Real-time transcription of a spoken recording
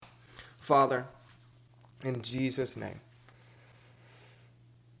Father, in Jesus' name,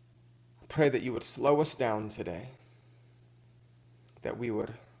 I pray that you would slow us down today, that we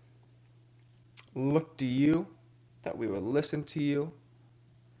would look to you, that we would listen to you,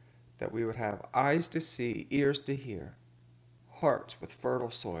 that we would have eyes to see, ears to hear, hearts with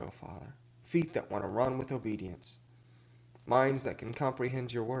fertile soil, Father, feet that want to run with obedience, minds that can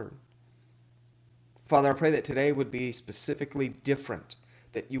comprehend your word. Father, I pray that today would be specifically different,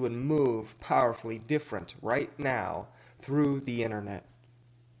 that you would move powerfully different right now through the internet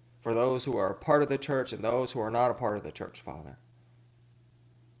for those who are a part of the church and those who are not a part of the church, Father.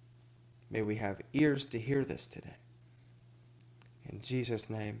 May we have ears to hear this today. In Jesus'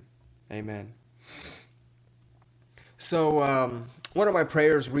 name, amen. So, one of my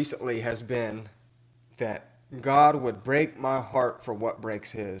prayers recently has been that God would break my heart for what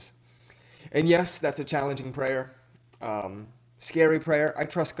breaks his. And yes, that's a challenging prayer. Scary prayer. I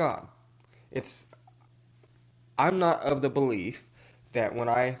trust God. I'm not of the belief that when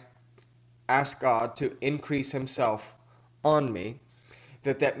I ask God to increase himself on me,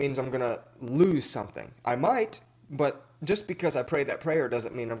 that means I'm going to lose something. I might, but just because I pray that prayer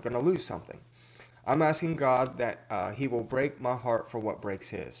doesn't mean I'm going to lose something. I'm asking God that he will break my heart for what breaks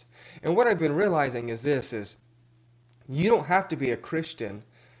his. And what I've been realizing is you don't have to be a Christian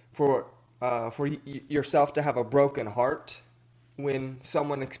for yourself to have a broken heart when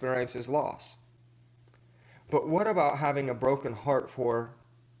someone experiences loss. But what about having a broken heart for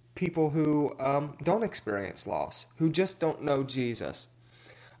people who don't experience loss, who just don't know Jesus?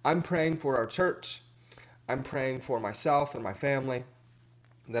 I'm praying for our church. I'm praying for myself and my family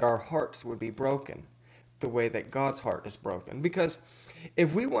that our hearts would be broken the way that God's heart is broken. Because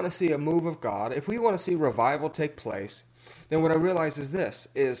if we want to see a move of God, if we want to see revival take place, then what I realize is this,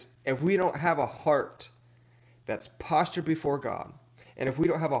 is if we don't have a heart that's postured before God, and if we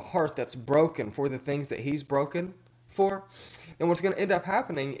don't have a heart that's broken for the things that he's broken for, then what's going to end up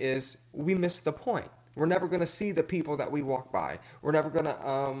happening is we miss the point. We're never going to see the people that we walk by. We're never going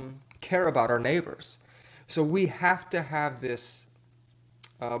to care about our neighbors. So we have to have this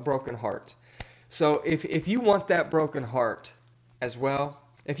broken heart. So if you want that broken heart as well,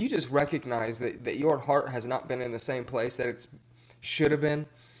 if you just recognize that your heart has not been in the same place that it should have been,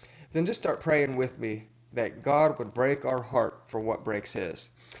 then just start praying with me that God would break our heart for what breaks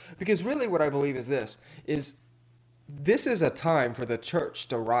his. Because really what I believe is this is a time for the church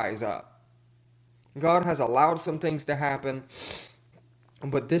to rise up. God has allowed some things to happen,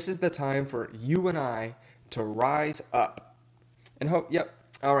 but this is the time for you and I to rise up. And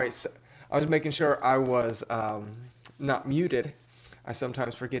all right, so I was making sure I was not muted. I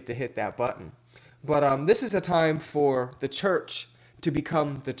sometimes forget to hit that button. But this is a time for the church to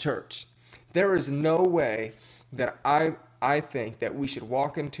become the church. There is no way that I think that we should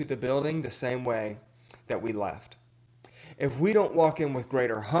walk into the building the same way that we left. If we don't walk in with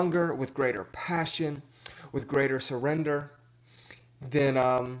greater hunger, with greater passion, with greater surrender, then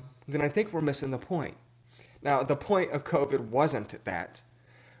I think we're missing the point. Now, the point of COVID wasn't that.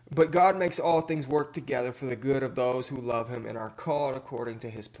 But God makes all things work together for the good of those who love him and are called according to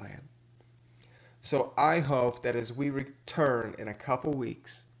his plan. So I hope that as we return in a couple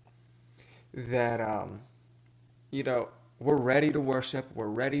weeks, that, we're ready to worship, we're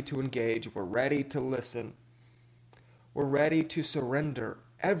ready to engage, we're ready to listen, we're ready to surrender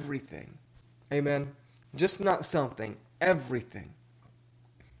everything. Amen. Just not something, everything.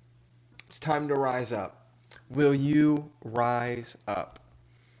 It's time to rise up. Will you rise up?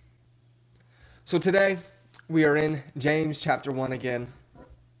 So today, we are in James chapter 1 again,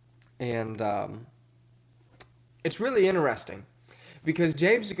 and it's really interesting because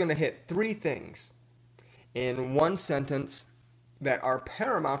James is going to hit three things in one sentence that are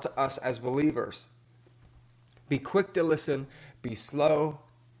paramount to us as believers. Be quick to listen, be slow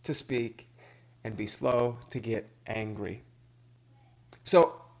to speak, and be slow to get angry.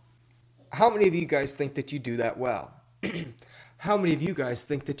 So, how many of you guys think that you do that well? How many of you guys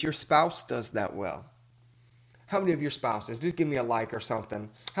think that your spouse does that well? How many of your spouses, just give me a like or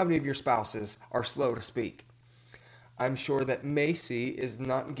something, how many of your spouses are slow to speak? I'm sure that Macy is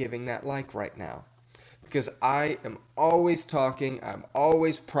not giving that like right now because I am always talking, I'm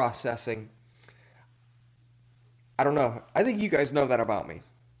always processing. I don't know. I think you guys know that about me.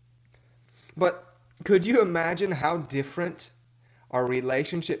 But could you imagine how different our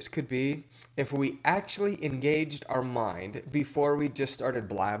relationships could be if we actually engaged our mind before we just started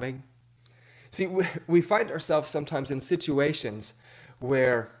blabbing? See, we find ourselves sometimes in situations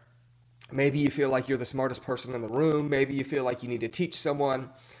where maybe you feel like you're the smartest person in the room, maybe you feel like you need to teach someone,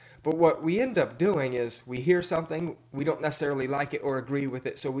 But what we end up doing is we hear something, we don't necessarily like it or agree with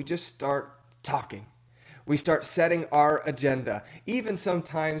it, so we just start talking. We start setting our agenda. Even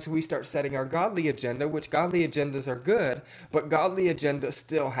sometimes we start setting our godly agenda, which godly agendas are good, but godly agendas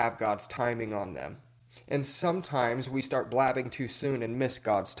still have God's timing on them. And sometimes we start blabbing too soon and miss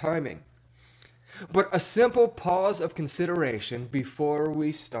God's timing. But a simple pause of consideration before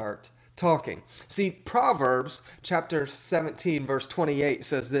we start talking. See, Proverbs chapter 17, verse 28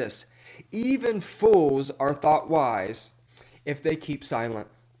 says this: even fools are thought wise if they keep silent,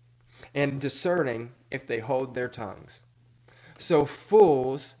 and discerning if they hold their tongues. So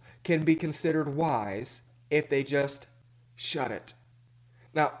fools can be considered wise if they just shut it.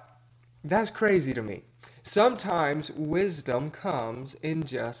 Now, that's crazy to me. Sometimes wisdom comes in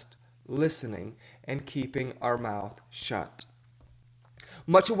just listening and keeping our mouth shut.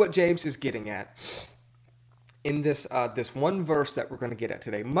 Much of what James is getting at in this one verse that we're going to get at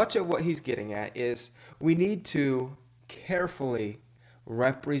today, much of what he's getting at is we need to carefully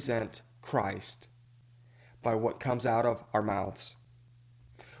represent Christ by what comes out of our mouths.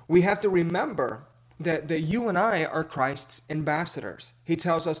 We have to remember that you and I are Christ's ambassadors. He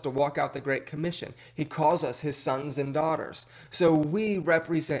tells us to walk out the Great Commission. He calls us his sons and daughters. So we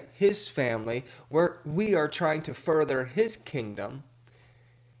represent his family, where we are trying to further his kingdom.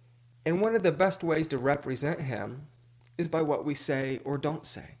 And one of the best ways to represent him is by what we say or don't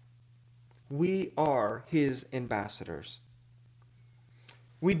say. We are his ambassadors.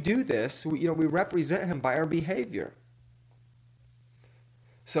 We do this, we represent him by our behavior.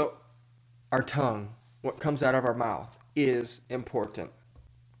 So our tongue, what comes out of our mouth, is important.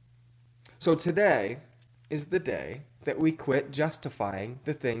 So today is the day that we quit justifying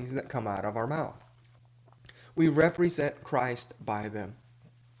the things that come out of our mouth. We represent Christ by them.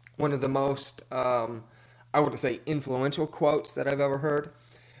 One of the most, I wouldn't say influential quotes that I've ever heard,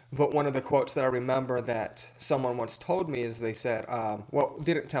 but one of the quotes that I remember that someone once told me is they said,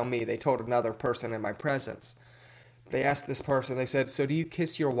 didn't tell me, they told another person in my presence. They asked this person, they said, so do you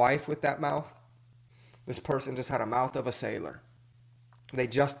kiss your wife with that mouth? This person just had a mouth of a sailor. They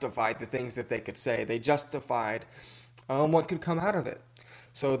justified the things that they could say. They justified what could come out of it.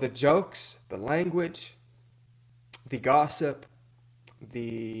 So the jokes, the language, the gossip,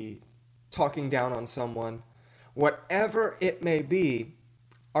 the talking down on someone, whatever it may be,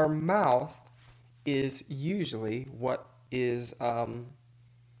 our mouth is usually what is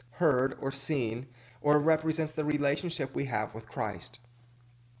heard or seen or represents the relationship we have with Christ.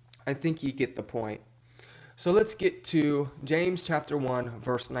 I think you get the point. So let's get to James chapter 1,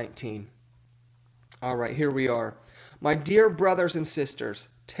 verse 19. All right, here we are. My dear brothers and sisters,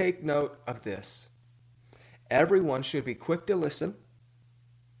 take note of this. Everyone should be quick to listen,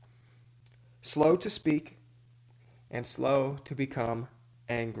 slow to speak, and slow to become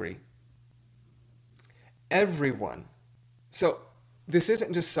angry. Everyone. So this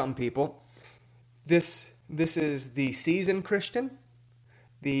isn't just some people. This is the seasoned Christian,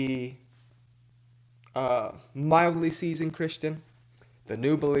 the mildly seasoned Christian, the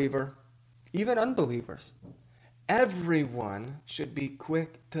new believer, even unbelievers. Everyone should be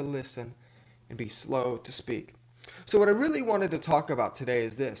quick to listen and be slow to speak. So what I really wanted to talk about today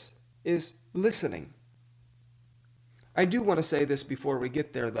is listening. I do want to say this before we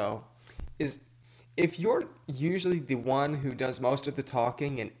get there, though, is if you're usually the one who does most of the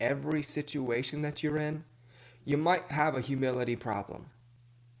talking in every situation that you're in, you might have a humility problem.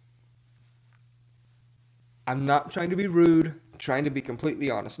 I'm not trying to be rude, I'm trying to be completely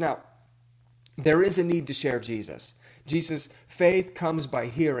honest. Now, there is a need to share Jesus. Jesus' faith comes by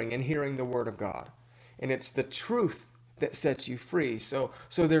hearing and hearing the word of God. And it's the truth that sets you free. So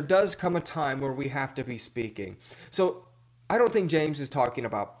there does come a time where we have to be speaking. So I don't think James is talking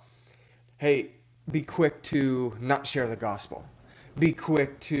about, hey, be quick to not share the gospel. Be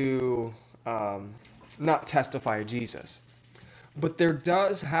quick to not testify of Jesus. But there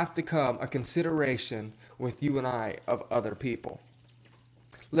does have to come a consideration with you and I of other people.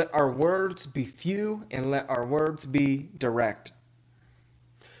 Let our words be few and let our words be direct.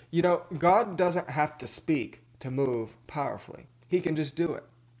 You know, God doesn't have to speak to move powerfully. He can just do it.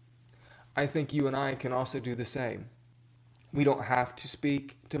 I think you and I can also do the same. We don't have to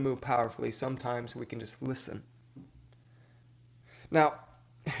speak to move powerfully. Sometimes we can just listen. Now,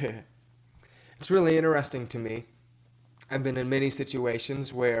 it's really interesting to me. I've been in many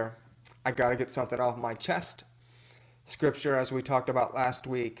situations where I got to get something off my chest. Scripture, as we talked about last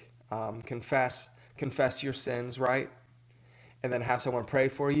week, confess your sins, right? And then have someone pray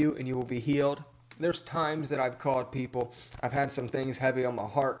for you and you will be healed. There's times that I've called people, I've had some things heavy on my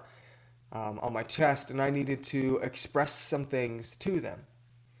heart, on my chest, and I needed to express some things to them.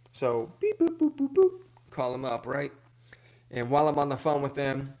 So beep, boop, boop, boop, boop, call them up, right? And while I'm on the phone with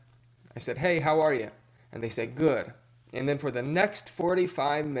them, I said, hey, how are you? And they say, good. And then for the next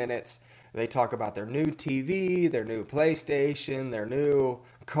 45 minutes, they talk about their new TV, their new PlayStation, their new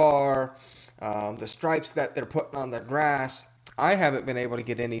car, the stripes that they're putting on their grass. I haven't been able to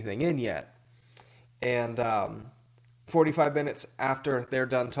get anything in yet. And 45 minutes after they're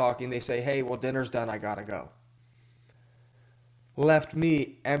done talking, they say, hey, well, dinner's done. I got to go. Left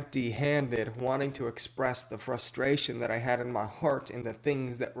me empty-handed, wanting to express the frustration that I had in my heart in the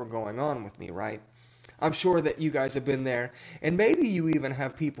things that were going on with me, right? I'm sure that you guys have been there, and maybe you even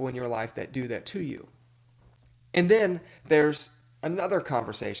have people in your life that do that to you. And then there's another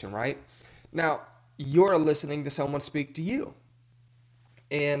conversation, right? Now, you're listening to someone speak to you,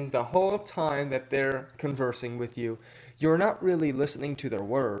 and the whole time that they're conversing with you, you're not really listening to their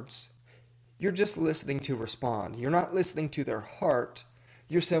words. You're just listening to respond. You're not listening to their heart.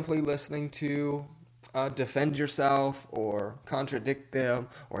 You're simply listening to defend yourself or contradict them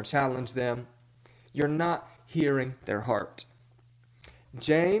or challenge them. You're not hearing their heart.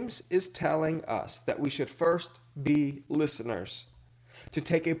 James is telling us that we should first be listeners, to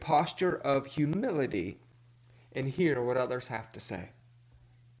take a posture of humility and hear what others have to say.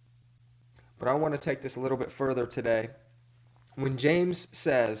 But I want to take this a little bit further today. When James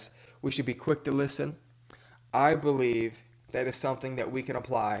says we should be quick to listen, I believe that is something that we can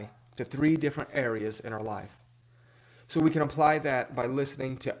apply to 3 different areas in our life. So we can apply that by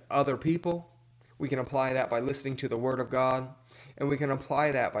listening to other people, we can apply that by listening to the Word of God, and we can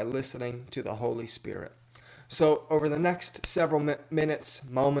apply that by listening to the Holy Spirit. So over the next several minutes,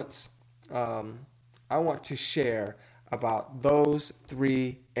 moments, I want to share about those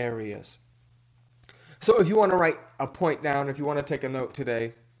 3 areas. So if you want to write a point down, if you want to take a note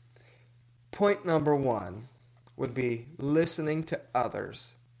today, point number 1 would be listening to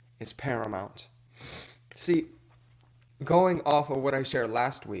others is paramount. See, going off of what I shared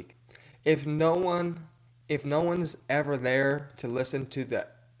last week, if no one's ever there to listen to the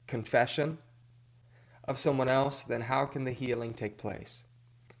confession of someone else, then how can the healing take place?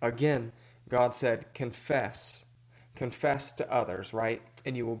 Again, God said, confess to others, right?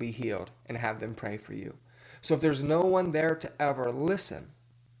 And you will be healed, and have them pray for you. So if there's no one there to ever listen,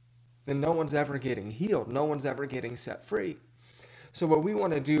 then no one's ever getting healed. No one's ever getting set free. So what we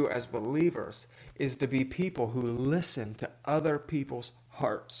want to do as believers is to be people who listen to other people's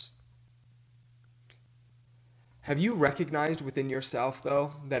hearts. Have you recognized within yourself,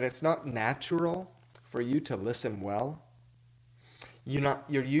 though, that it's not natural for you to listen well? You're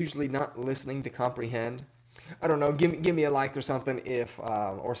usually not listening to comprehend. I don't know, give me a like or something if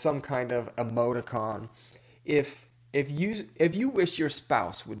or some kind of emoticon if you wish your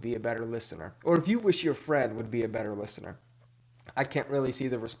spouse would be a better listener, or if you wish your friend would be a better listener. I can't really see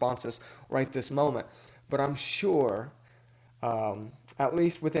the responses right this moment, but I'm sure at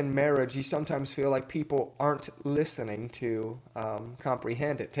least within marriage, you sometimes feel like people aren't listening to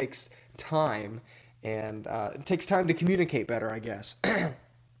comprehend. It takes time, and it takes time to communicate better, I guess.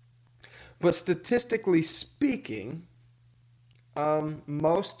 But statistically speaking,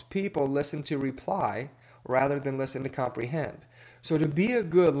 most people listen to reply rather than listen to comprehend. So to be a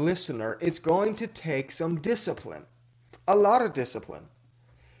good listener, it's going to take some discipline, a lot of discipline.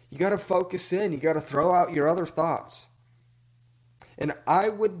 You got to focus in. You got to throw out your other thoughts. And I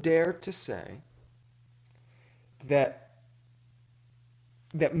would dare to say that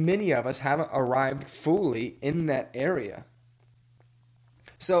many of us haven't arrived fully in that area.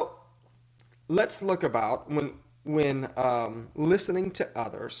 So let's look about when listening to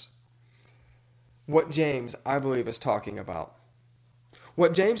others, what James, I believe, is talking about.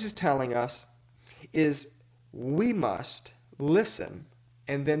 What James is telling us is we must listen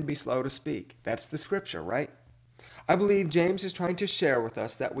and then be slow to speak. That's the scripture, right? I believe James is trying to share with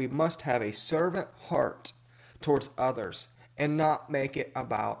us that we must have a servant heart towards others and not make it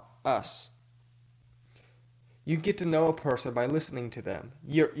about us. You get to know a person by listening to them.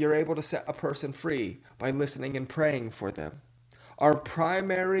 You're able to set a person free by listening and praying for them. Our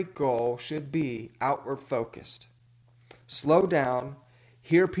primary goal should be outward focused. Slow down,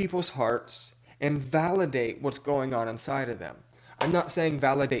 hear people's hearts, and validate what's going on inside of them. I'm not saying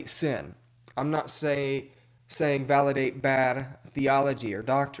validate sin. I'm not saying validate bad theology or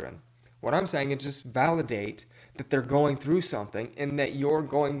doctrine. What I'm saying is just validate that they're going through something and that you're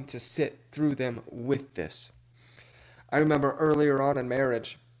going to sit through them with this. I remember earlier on in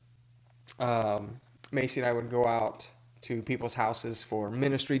marriage, Macy and I would go out to people's houses for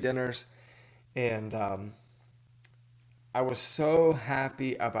ministry dinners, and I was so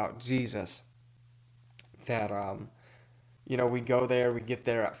happy about Jesus that we'd go there, we'd get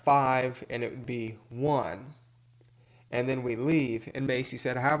there at 5, and it would be 1. And then we leave, and Macy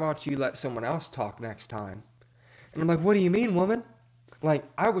said, how about you let someone else talk next time? And I'm like, what do you mean, woman? Like,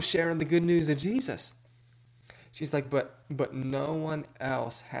 I was sharing the good news of Jesus. She's like, but no one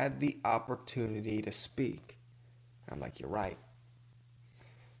else had the opportunity to speak. I'm like, you're right.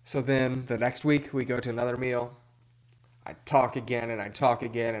 So then the next week we go to another meal. I talk again and I talk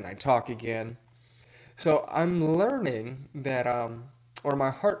again and I talk again. So I'm learning that, or my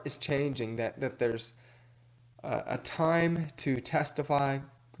heart is changing, that there's a time to testify.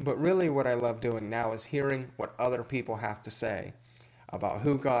 But really what I love doing now is hearing what other people have to say about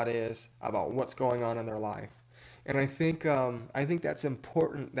who God is, about what's going on in their life. And I think that's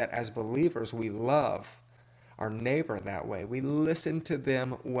important, that as believers we love our neighbor that way. We listen to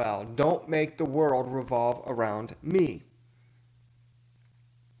them well. Don't make the world revolve around me.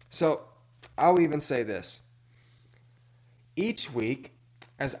 So I'll even say this. Each week,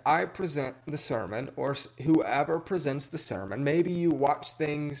 as I present the sermon, or whoever presents the sermon, maybe you watch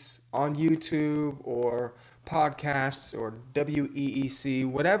things on YouTube or podcasts or WEEC,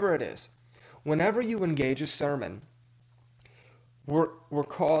 whatever it is. Whenever you engage a sermon, we're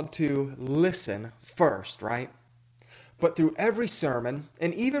called to listen first, right? But through every sermon,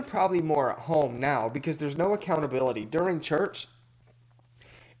 and even probably more at home now, because there's no accountability. During church,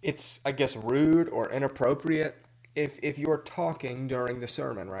 it's, I guess, rude or inappropriate if you're talking during the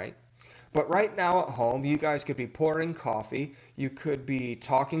sermon, right? But right now at home, you guys could be pouring coffee, you could be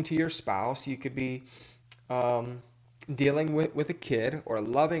talking to your spouse, you could be dealing with a kid or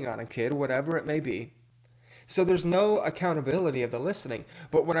loving on a kid, whatever it may be. So there's no accountability of the listening.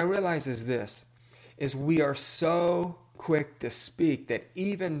 But what I realize is this, is we are so quick to speak that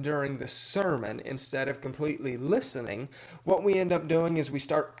even during the sermon, instead of completely listening, what we end up doing is we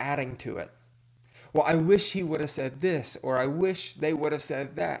start adding to it. Well, I wish he would have said this, or I wish they would have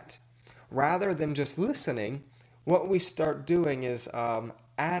said that. Rather than just listening, what we start doing is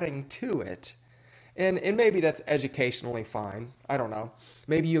adding to it. And maybe that's educationally fine. I don't know.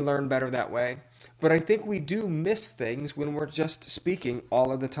 Maybe you learn better that way. But I think we do miss things when we're just speaking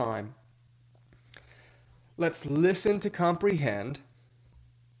all of the time. Let's listen to comprehend,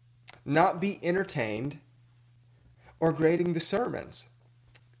 not be entertained, or grading the sermons.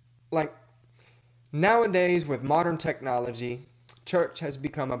 Like, nowadays with modern technology, church has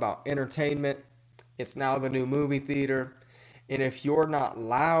become about entertainment. It's now the new movie theater. And if you're not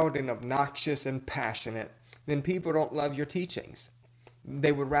loud and obnoxious and passionate, then people don't love your teachings.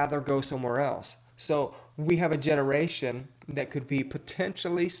 They would rather go somewhere else. So we have a generation that could be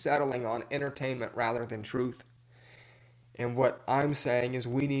potentially settling on entertainment rather than truth. And what I'm saying is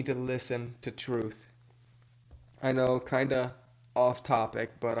we need to listen to truth. I know, kind of off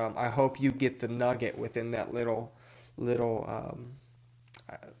topic, but I hope you get the nugget within that little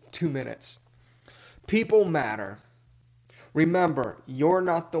 2 minutes. People matter. Remember, you're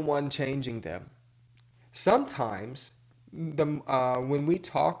not the one changing them. Sometimes, when we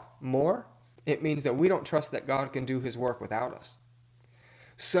talk more, it means that we don't trust that God can do his work without us.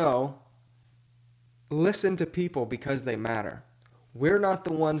 So, listen to people because they matter. We're not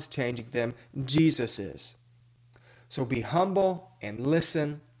the ones changing them. Jesus is. So be humble and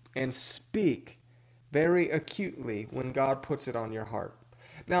listen and speak very acutely when God puts it on your heart.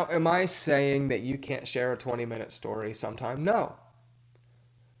 Now, am I saying that you can't share a 20-minute story sometime? No.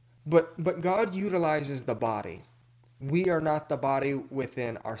 But God utilizes the body. We are not the body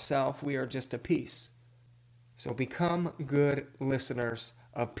within ourselves. We are just a piece. So become good listeners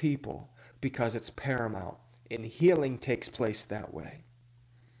of people because it's paramount. And healing takes place that way.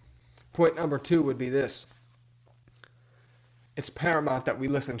 Point number 2 would be this. It's paramount that we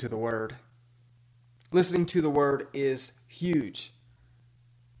listen to the Word. Listening to the Word is huge.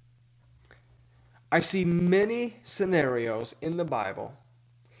 I see many scenarios in the Bible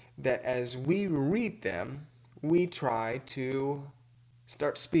that as we read them, we try to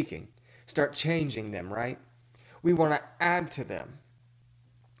start speaking, start changing them, right? We want to add to them.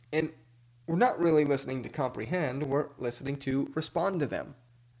 And we're not really listening to comprehend, we're listening to respond to them.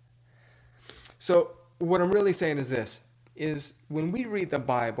 So what I'm really saying is this, is when we read the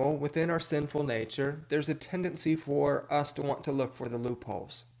Bible within our sinful nature, there's a tendency for us to want to look for the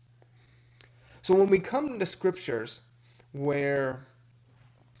loopholes. So when we come to scriptures where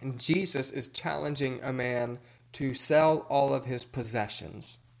Jesus is challenging a man to sell all of his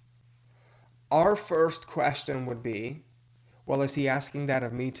possessions, our first question would be, well, is he asking that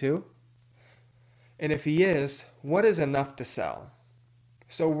of me too? And if he is, what is enough to sell?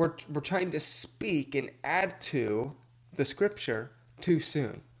 So we're trying to speak and add to the scripture too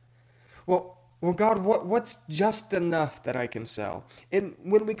soon. Well, Well, God, what's just enough that I can sell? And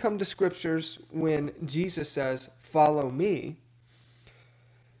when we come to scriptures, when Jesus says, follow me,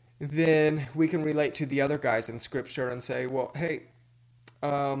 then we can relate to the other guys in scripture and say, well, hey,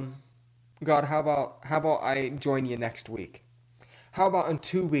 God, how about I join you next week? How about in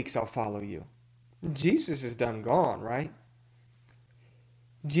 2 weeks I'll follow you? Jesus is done gone, right?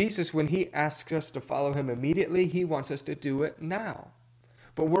 Jesus, when he asks us to follow him immediately, he wants us to do it now.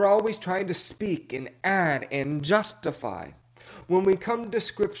 But we're always trying to speak and add and justify. When we come to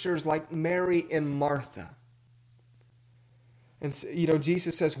scriptures like Mary and Martha, and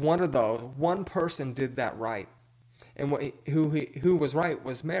Jesus says one person did that right, and who was right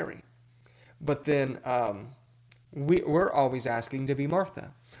was Mary. But then we're always asking to be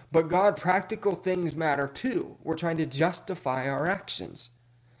Martha. But God, practical things matter too. We're trying to justify our actions.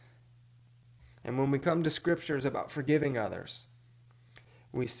 And when we come to scriptures about forgiving others,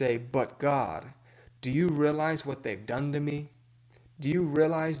 we say, but God, do you realize what they've done to me? Do you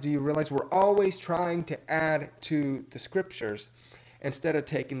realize we're always trying to add to the scriptures instead of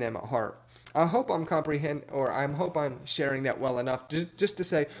taking them at heart? I hope I'm sharing that well enough just to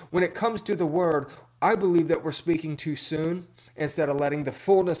say, when it comes to the word, I believe that we're speaking too soon instead of letting the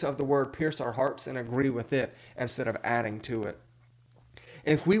fullness of the word pierce our hearts and agree with it instead of adding to it.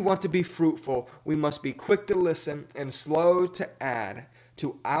 If we want to be fruitful, we must be quick to listen and slow to add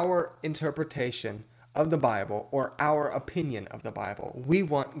to our interpretation of the Bible or our opinion of the Bible. We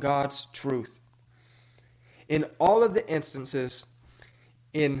want God's truth. In all of the instances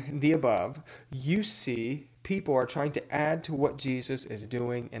in the above, you see people are trying to add to what Jesus is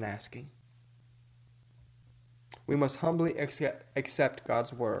doing and asking. We must humbly accept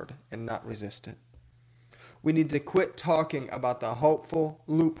God's word and not resist it. We need to quit talking about the hopeful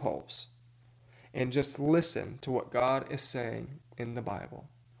loopholes and just listen to what God is saying in the Bible.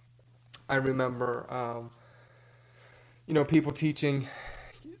 I remember, people teaching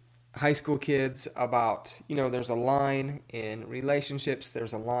high school kids about, there's a line in relationships,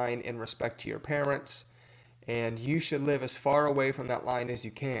 there's a line in respect to your parents, and you should live as far away from that line as you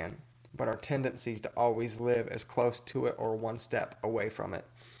can. But our tendency is to always live as close to it or one step away from it.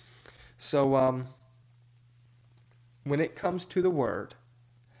 So, when it comes to the word,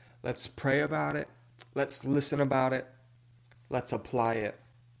 let's pray about it, let's listen about it, let's apply it.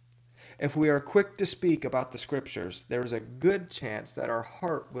 If we are quick to speak about the scriptures, there's a good chance that our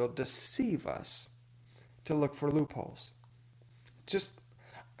heart will deceive us to look for loopholes. Just,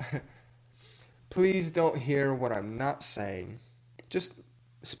 please don't hear what I'm not saying. Just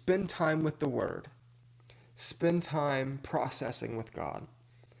spend time with the word. Spend time processing with God.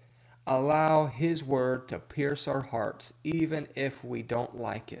 Allow his word to pierce our hearts, even if we don't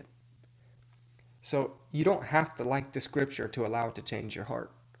like it. So you don't have to like the scripture to allow it to change your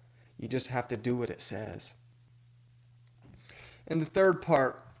heart. You just have to do what it says. And the third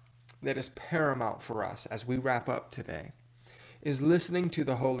part that is paramount for us as we wrap up today is listening to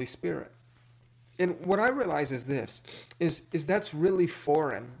the Holy Spirit. And what I realize is this, is that's really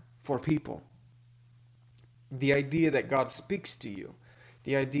foreign for people. The idea that God speaks to you.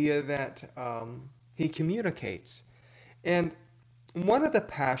 The idea that he communicates. And one of the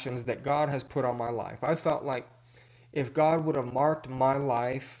passions that God has put on my life, I felt like if God would have marked my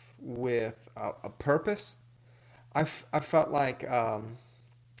life with a purpose, I felt like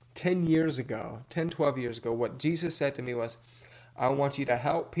 12 years ago, what Jesus said to me was, I want you to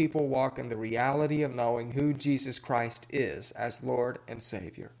help people walk in the reality of knowing who Jesus Christ is as Lord and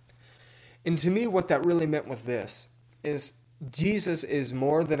Savior. And to me, what that really meant was this, is Jesus is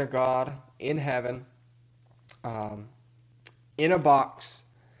more than a God in heaven, in a box.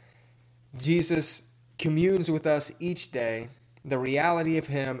 Jesus communes with us each day. The reality of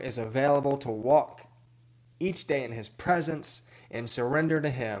him is available to walk each day in his presence and surrender to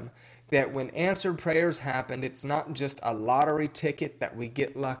him. That when answered prayers happen, it's not just a lottery ticket that we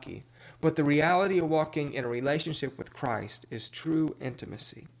get lucky, but the reality of walking in a relationship with Christ is true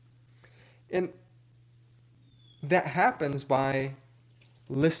intimacy. And that happens by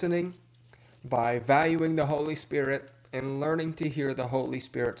listening, by valuing the Holy Spirit, and learning to hear the Holy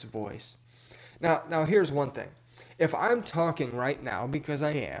Spirit's voice. Now here's one thing. If I'm talking right now, because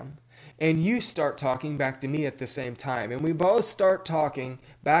I am, and you start talking back to me at the same time, and we both start talking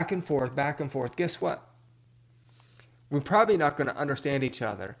back and forth, guess what? We're probably not going to understand each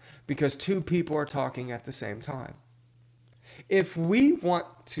other because two people are talking at the same time. If we want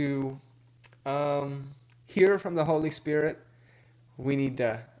to hear from the Holy Spirit, we need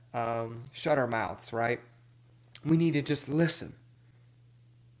to shut our mouths, right? We need to just listen.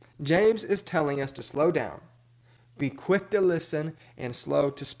 James is telling us to slow down, be quick to listen, and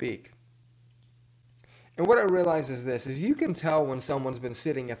slow to speak. And what I realize is this, is you can tell when someone's been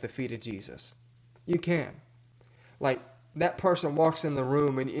sitting at the feet of Jesus. You can. Like, that person walks in the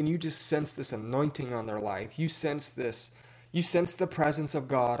room and you just sense this anointing on their life. You sense the presence of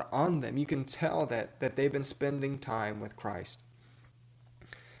God on them. You can tell that they've been spending time with Christ.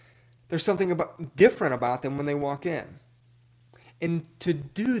 There's something different about them when they walk in. And to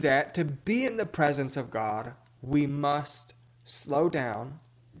do that, to be in the presence of God, we must slow down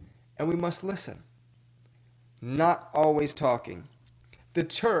and we must listen. Not always talking. The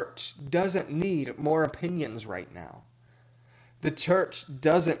church doesn't need more opinions right now. The church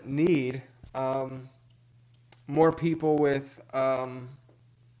doesn't need more people with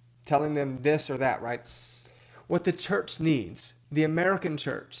telling them this or that, right? What the church needs, the American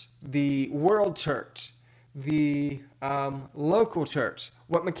church, the world church, the local church,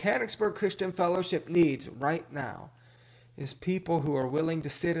 what Mechanicsburg Christian Fellowship needs right now is people who are willing to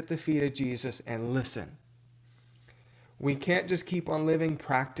sit at the feet of Jesus and listen. We can't just keep on living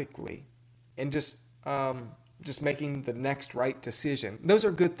practically and just making the next right decision. Those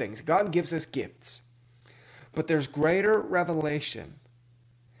are good things. God gives us gifts. But there's greater revelation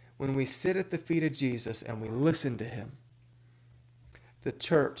when we sit at the feet of Jesus and we listen to him. The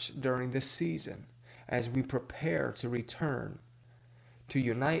church during this season, as we prepare to return, to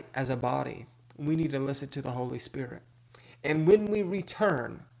unite as a body, we need to listen to the Holy Spirit. And when we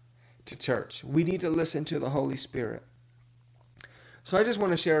return to church, we need to listen to the Holy Spirit. So I just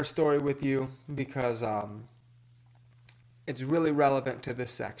want to share a story with you because it's really relevant to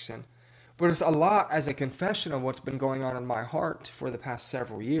this section. But it's a lot as a confession of what's been going on in my heart for the past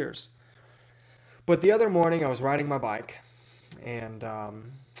several years. But the other morning I was riding my bike, and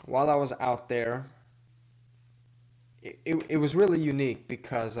while I was out there, it was really unique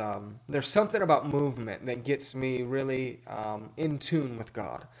because there's something about movement that gets me really in tune with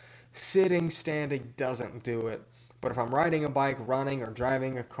God. Sitting, standing doesn't do it. But if I'm riding a bike, running, or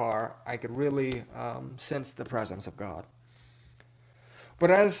driving a car, I could really sense the presence of God. But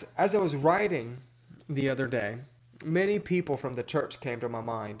as I was riding the other day, many people from the church came to my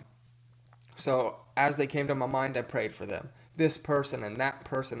mind. So as they came to my mind, I prayed for them. This person and that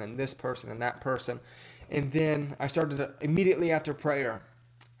person and this person and that person. And then I started immediately after prayer,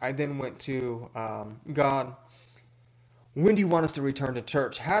 I then went to God, when do you want us to return to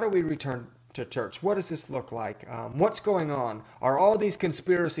church? How do we return to church? What does this look like? What's going on? Are all these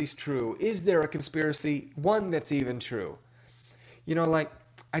conspiracies true? Is there a conspiracy, one that's even true? You know, like,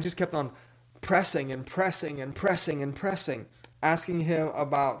 I just kept on pressing and pressing and pressing and pressing, asking him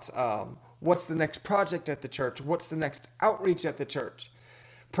about what's the next project at the church? What's the next outreach at the church?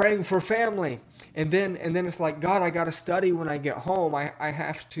 Praying for family. And then it's like, God, I got to study when I get home. I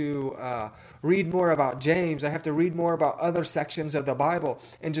have to read more about James. I have to read more about other sections of the Bible.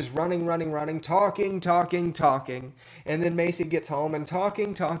 And just running, talking. And then Macy gets home and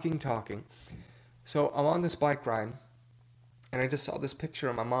talking. So I'm on this bike ride, and I just saw this picture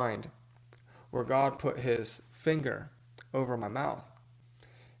in my mind where God put his finger over my mouth.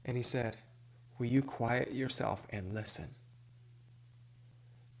 And he said, will you quiet yourself and listen?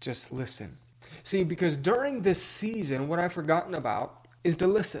 Just listen. See, because during this season, what I've forgotten about is to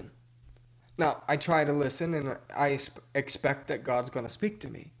listen. Now, I try to listen, and I expect that God's going to speak to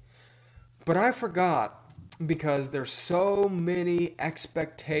me. But I forgot because there's so many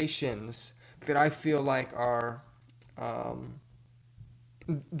expectations that I feel like are,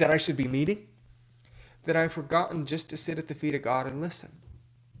 that I should be meeting, that I've forgotten just to sit at the feet of God and listen.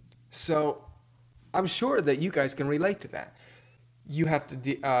 So I'm sure that you guys can relate to that. You have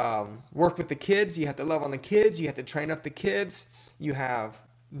to work with the kids. You have to love on the kids. You have to train up the kids. You have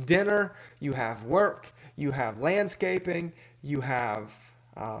dinner. You have work. You have landscaping. You have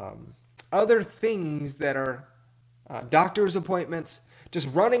other things that are doctor's appointments. Just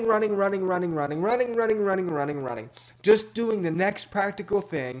running. Just doing the next practical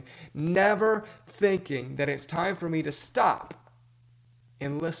thing, never thinking that it's time for me to stop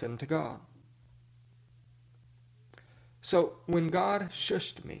and listen to God. So when God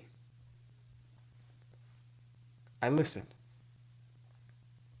shushed me, I listened.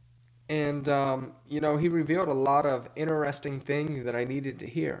 And, he revealed a lot of interesting things that I needed to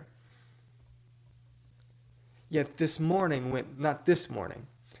hear. Yet this morning, not this morning,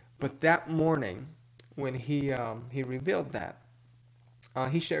 but that morning when he revealed that,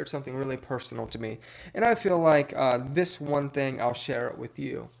 he shared something really personal to me. And I feel like this one thing, I'll share it with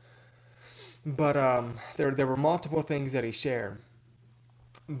you. But there were multiple things that he shared.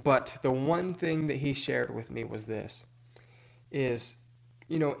 But the one thing that he shared with me was this, is,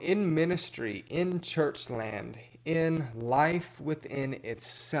 in ministry, in church land, in life within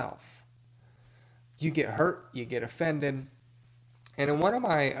itself, you get hurt, you get offended. And in one of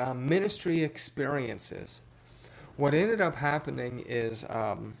my ministry experiences, what ended up happening is,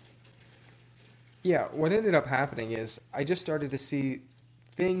 I just started to see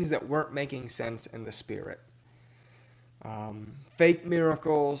things that weren't making sense in the spirit. Fake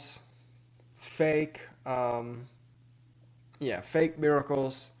miracles, fake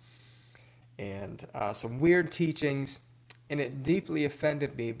miracles, and some weird teachings. And it deeply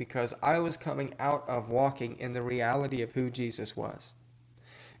offended me because I was coming out of walking in the reality of who Jesus was.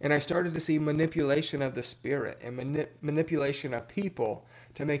 And I started to see manipulation of the Spirit and manipulation of people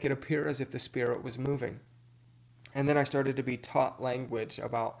to make it appear as if the Spirit was moving. And then I started to be taught language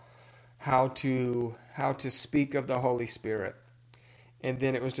about how to speak of the Holy Spirit. And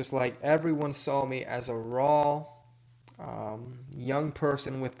then it was just like everyone saw me as a raw, young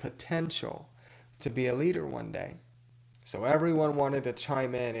person with potential to be a leader one day. So everyone wanted to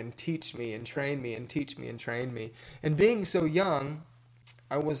chime in and teach me and train me and teach me and train me. And being so young,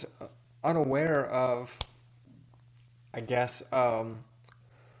 I was unaware of,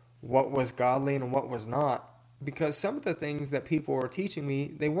 what was godly and what was not. Because some of the things that people were teaching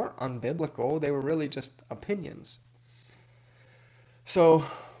me, they weren't unbiblical. They were really just opinions. So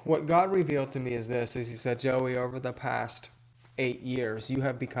what God revealed to me is this, is he said, Joey, over the past 8 years, you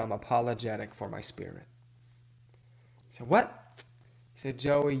have become apologetic for my spirit. I said, what? He said,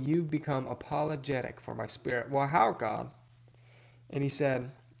 Joey, you've become apologetic for my spirit. Well, how, God? And he said,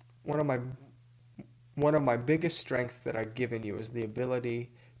 one of my biggest strengths that I've given you is the ability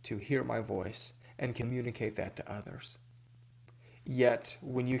to hear my voice and communicate that to others. Yet,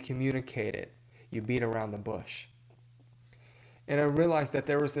 when you communicate it, you beat around the bush. And I realized that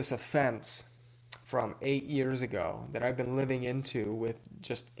there was this offense from 8 years ago that I've been living into with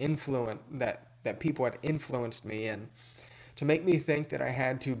just influence that people had influenced me in to make me think that I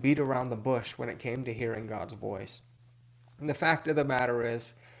had to beat around the bush when it came to hearing God's voice. And the fact of the matter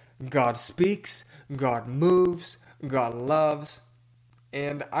is, God speaks, God moves, God loves,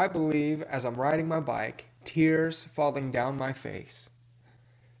 and I believe as I'm riding my bike, tears falling down my face,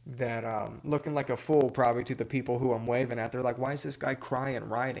 that looking like a fool probably to the people who I'm waving at. They're like, why is this guy crying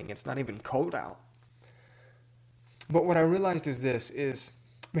riding? It's not even cold out. But what I realized is this, is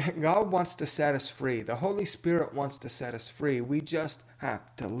God wants to set us free. The Holy Spirit wants to set us free. We just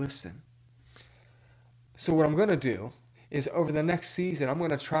have to listen. So what I'm going to do is over the next season, I'm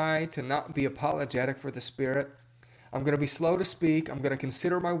going to try to not be apologetic for the Spirit. I'm going to be slow to speak. I'm going to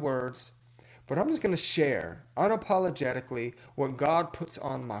consider my words. But I'm just going to share unapologetically what God puts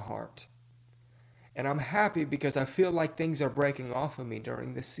on my heart. And I'm happy because I feel like things are breaking off of me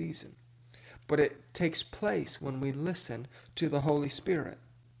during this season. But it takes place when we listen to the Holy Spirit.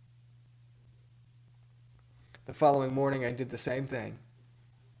 The following morning, I did the same thing.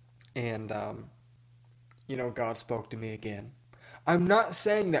 And, God spoke to me again. I'm not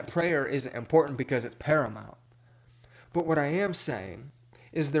saying that prayer isn't important because it's paramount. But what I am saying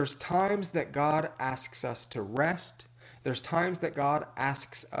is there's times that God asks us to rest. There's times that God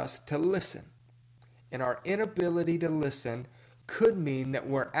asks us to listen. And our inability to listen could mean that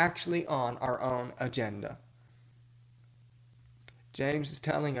we're actually on our own agenda. James is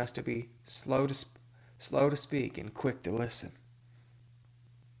telling us to be slow to speak and quick to listen.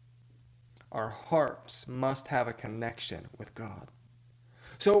 Our hearts must have a connection with God.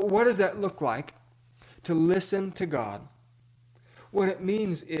 So what does that look like to listen to God? What it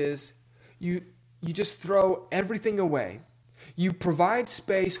means is you just throw everything away. You provide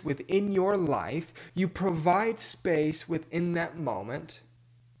space within your life. You provide space within that moment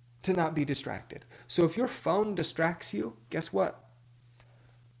to not be distracted. So if your phone distracts you, guess what?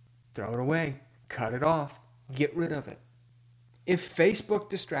 Throw it away. Cut it off. Get rid of it. If Facebook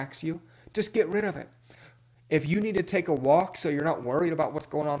distracts you, just get rid of it. If you need to take a walk so you're not worried about what's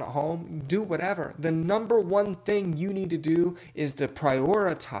going on at home, do whatever. The number one thing you need to do is to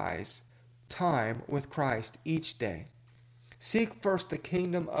prioritize time with Christ each day. Seek first the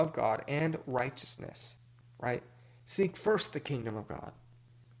kingdom of God and righteousness, right? Seek first the kingdom of God.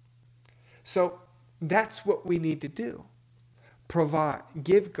 So that's what we need to do.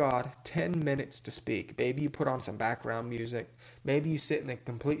 Give God 10 minutes to speak. Maybe you put on some background music. Maybe you sit in a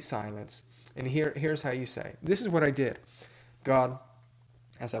complete silence. And here's how you say, this is what I did. God,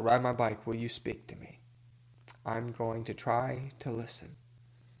 as I ride my bike, will you speak to me? I'm going to try to listen.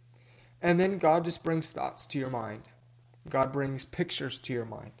 And then God just brings thoughts to your mind. God brings pictures to your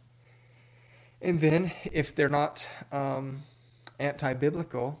mind. And then, if they're not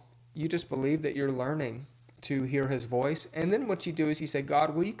anti-biblical, you just believe that you're learning to hear his voice. And then what you do is you say,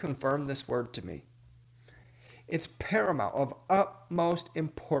 God, will you confirm this word to me? It's paramount, of utmost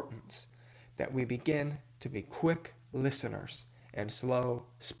importance, that we begin to be quick listeners and slow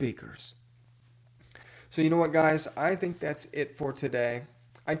speakers. So you know what, guys? I think that's it for today.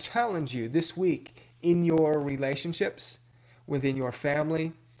 I challenge you this week in your relationships, within your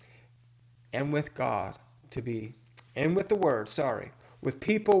family, and with God to be, and with the Word, with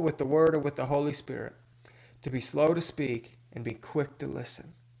people, with the Word, or with the Holy Spirit, to be slow to speak and be quick to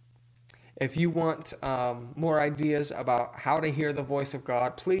listen. If you want more ideas about how to hear the voice of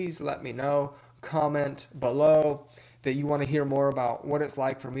God, please let me know. Comment below that you want to hear more about what it's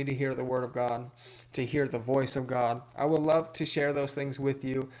like for me to hear the Word of God, to hear the voice of God. I would love to share those things with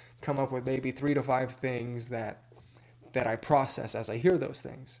you, come up with maybe 3 to 5 things that I process as I hear those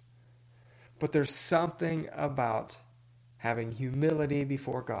things. But there's something about having humility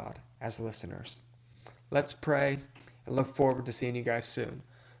before God as listeners. Let's pray and look forward to seeing you guys soon.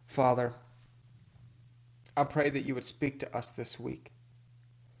 Father, I pray that you would speak to us this week,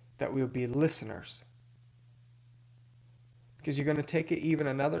 that we would be listeners, because you're going to take it even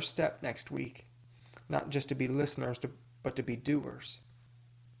another step next week, not just to be listeners, but to be doers.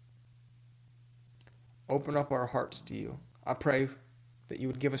 Open up our hearts to you. I pray that you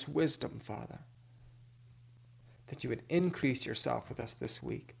would give us wisdom, Father, that you would increase yourself with us this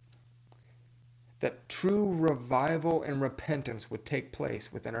week, that true revival and repentance would take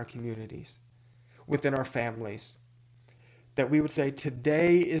place within our communities, within our families, that we would say,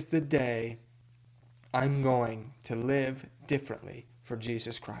 today is the day I'm going to live differently for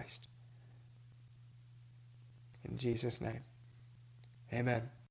Jesus Christ. In Jesus' name, amen.